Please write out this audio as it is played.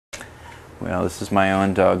Well, this is my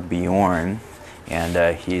own dog Bjorn,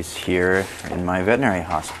 and he's here in my veterinary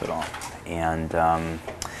hospital. And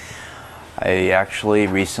I actually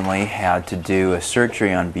recently had to do a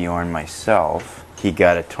surgery on Bjorn myself. He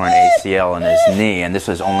got a torn ACL in his knee, and this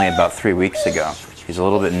was only about 3 weeks ago. He's a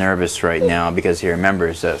little bit nervous right now because he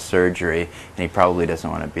remembers that surgery, and he probably doesn't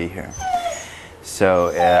want to be here. So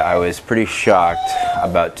I was pretty shocked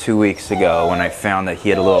about 2 weeks ago when I found that he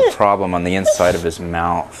had a little problem on the inside of his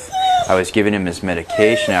mouth. I was giving him his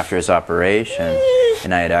medication after his operation,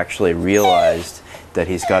 and I had actually realized that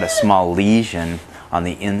he's got a small lesion on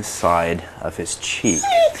the inside of his cheek,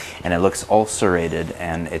 and it looks ulcerated,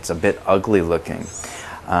 and it's a bit ugly looking.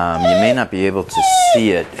 You may not be able to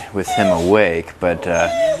see it with him awake, but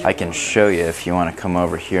I can show you if you want to come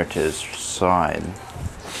over here to his side.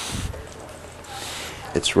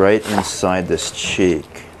 It's right inside this cheek.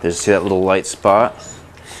 See that little light spot?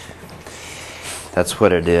 That's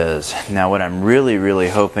what it is. Now what I'm really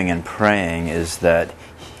hoping and praying is that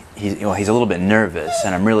he's a little bit nervous,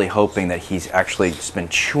 and I'm really hoping that he's actually just been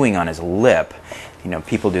chewing on his lip. You know,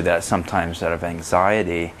 people do that sometimes out of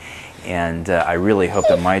anxiety, and I really hope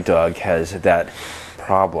that my dog has that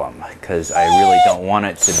problem, because I really don't want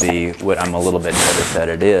it to be what I'm a little bit nervous that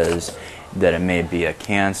it is, that it may be a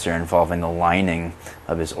cancer involving the lining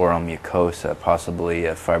of his oral mucosa, possibly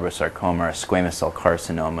a fibrosarcoma or a squamous cell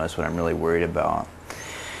carcinoma is what I'm really worried about.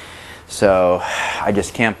 So I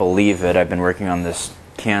just can't believe it. I've been working on this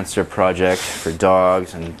cancer project for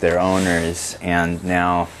dogs and their owners, and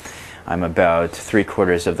now I'm about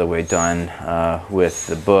 3/4 of the way done with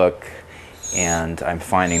the book, and I'm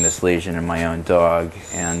finding this lesion in my own dog,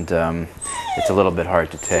 and it's a little bit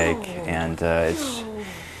hard to take, and it's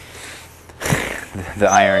the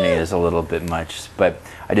irony is a little bit much, but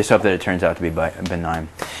I just hope that it turns out to be benign.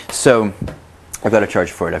 So I've got to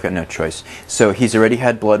charge for it. I've got no choice. So he's already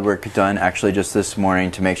had blood work done, actually just this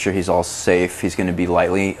morning, to make sure he's all safe. He's going to be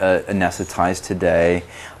lightly anesthetized today.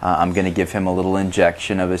 I'm going to give him a little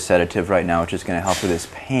injection of a sedative right now, which is going to help with his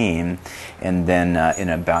pain. And then in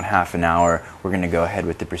about half an hour, we're going to go ahead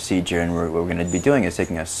with the procedure. And what we're going to be doing is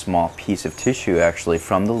taking a small piece of tissue, actually,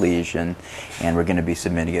 from the lesion, and we're going to be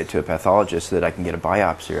submitting it to a pathologist so that I can get a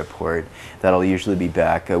biopsy report. That'll usually be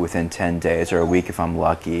back within 10 days or a week if I'm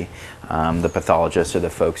lucky. The pathologists are the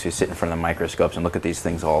folks who sit in front of the microscopes and look at these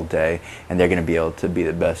things all day, and they're going to be able to be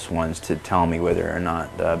the best ones to tell me whether or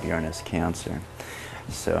not Bjorn has cancer.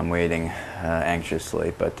 So I'm waiting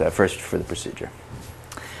anxiously, but first for the procedure.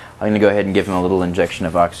 I'm going to go ahead and give him a little injection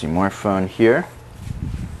of oxymorphone here.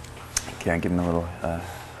 Okay, I'll give him a little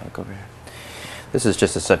hook over here. This is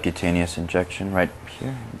just a subcutaneous injection right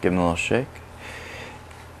here. Give him a little shake.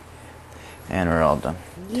 And we're all done.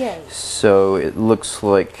 Yay. So it looks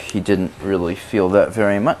like he didn't really feel that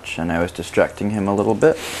very much, and I was distracting him a little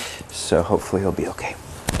bit. So hopefully he'll be okay.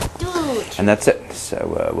 Dude. And that's it.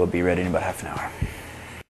 So we'll be ready in about half an hour.